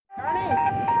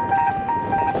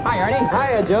Ernie.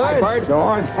 Hiya, George. Hi, Bert.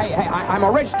 George. Hey, I'm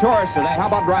a rich tourist today. How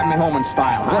about driving me home in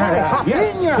style? Huh?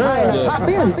 Yes, in your highness. Hop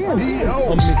in.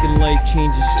 I'm making life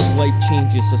changes, cause life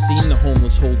changes. I seen the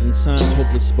homeless holding signs,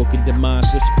 hopeless spoken demise.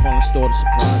 Wish upon a star to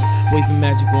surprise. Waving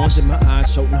magic wands in my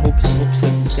eyes, shouting hopes and hopes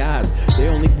at the skies. They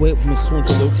only wait when swim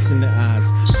to locusts in their eyes.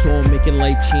 So I'm making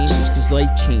life changes, cause life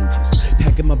changes.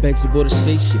 Packing my bags aboard a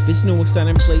spaceship. It's new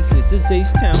exciting places. It's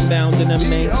H-Town bound and I'm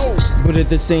anxious. But at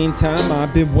the same time,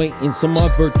 I've been waiting. So my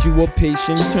virtue of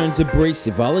patience turns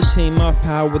abrasive. I'll attain my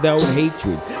power without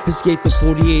hatred. Escape the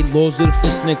 48 laws of the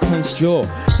fist and a clenched jaw.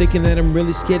 Thinking that I'm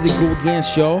really scared to go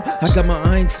against y'all. I got my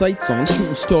iron sights on,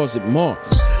 shooting stars at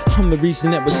Mars. I'm the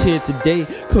reason that was here today.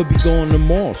 Could be going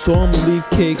tomorrow. So I'ma leave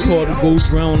K Carter go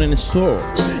drown in a sorrow.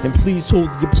 And please hold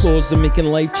the applause of making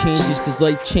life changes, cause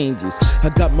life changes. I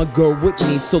got my girl with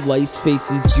me, so life's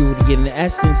faces beauty in the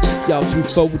essence. Y'all too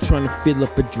forward trying to fill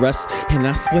up a dress. And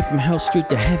I swear from hell straight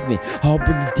to heaven. I'll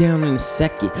bring it down in a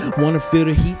second. Wanna feel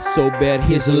the heat so bad,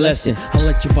 here's a lesson. I'll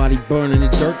let your body burn in the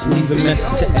dirt to leave a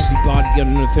message to everybody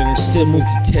on earth and still move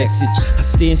to Texas. I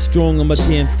stand strong on my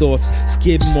damn thoughts.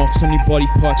 Skid marks on your body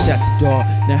parts at the door.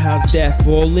 Now how's that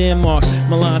for a landmark?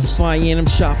 My line's fire and I'm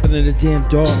shopping in the damn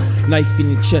dark. Knife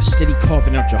in your chest, steady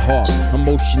carving out your heart.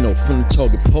 Emotional from the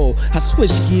target pole. I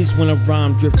switch gears when I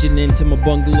rhyme, drifting into my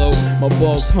bungalow. My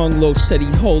balls hung low, steady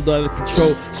hold out of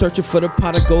control. Searching for the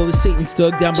pot of gold that Satan's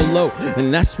dug down below.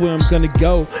 And that's where I'm gonna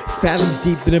go. Fathoms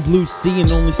deep in the blue sea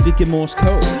and only speaking Morse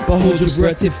code. But hold your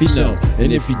breath if you know.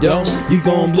 And if you don't, you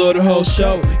gon' blow the whole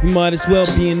show. You might as well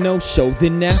be a no-show,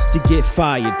 then have to get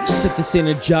fired. Set this in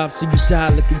a job so you die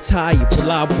looking tired. But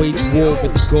I wage war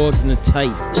with the gods and the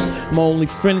titans. My only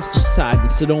friend is Poseidon,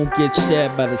 so don't get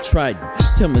stabbed by the trident.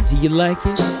 Tell me, do you like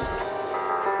it?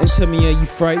 And tell me, are you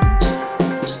frightened?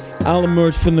 I'll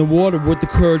emerge from the water with the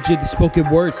courage of the spoken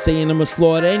word, saying I'm a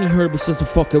slaughter any herb with such a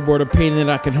fucking word of pain that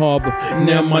I can harbor.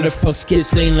 Now motherfuckers get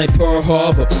slain like Pearl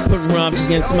Harbor. Putting rhymes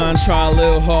against mine, try a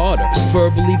little harder.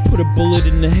 Verbally put a bullet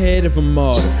in the head of a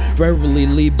martyr. Verbally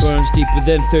Lee burns deeper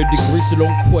than 3rd degree, so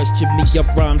don't question me.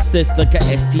 I rhyme stiff like a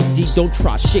STD. Don't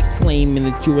try shit claiming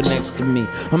that you are next to me.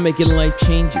 I'm making life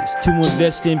changes to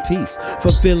invest in peace,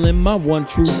 fulfilling my one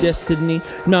true destiny.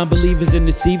 Non-believers and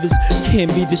deceivers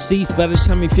can't be deceased by the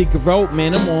time you figure out,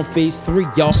 man, I'm on phase 3.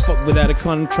 Y'all fuck without a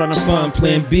condom, trying to find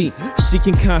plan B.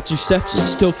 Seeking contraception,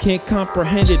 still can't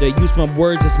comprehend it. I use my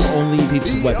words as my only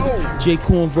lethal weapon.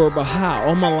 JcormVerbalHgh,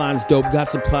 all my lines dope. Got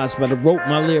supplies by the rope.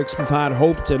 My lyrics provide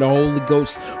hope to the Holy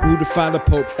Ghost who defy the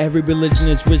Pope. Every religion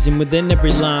is risen within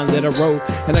every line that I wrote.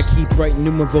 And I keep writing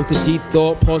new, invoke the deep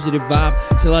thought, positive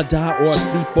vibe till I die or I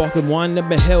sleepwalk and wind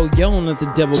up in hell yelling at the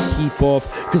devil keep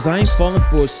off. Cause I ain't falling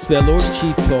for a spell or it's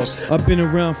cheap talk. I've been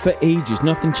around for ages,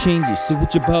 nothing changes. So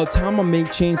it's about time I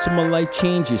make change so my life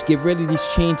changes. Get rid of these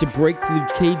chains to break through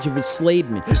the cage of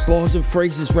enslavement. Bars and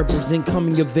phrases represent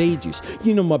coming of ages.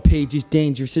 You know my page is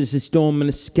dangerous as a storm in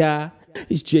the sky.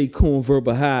 It's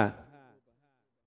JcormVerbalHgh.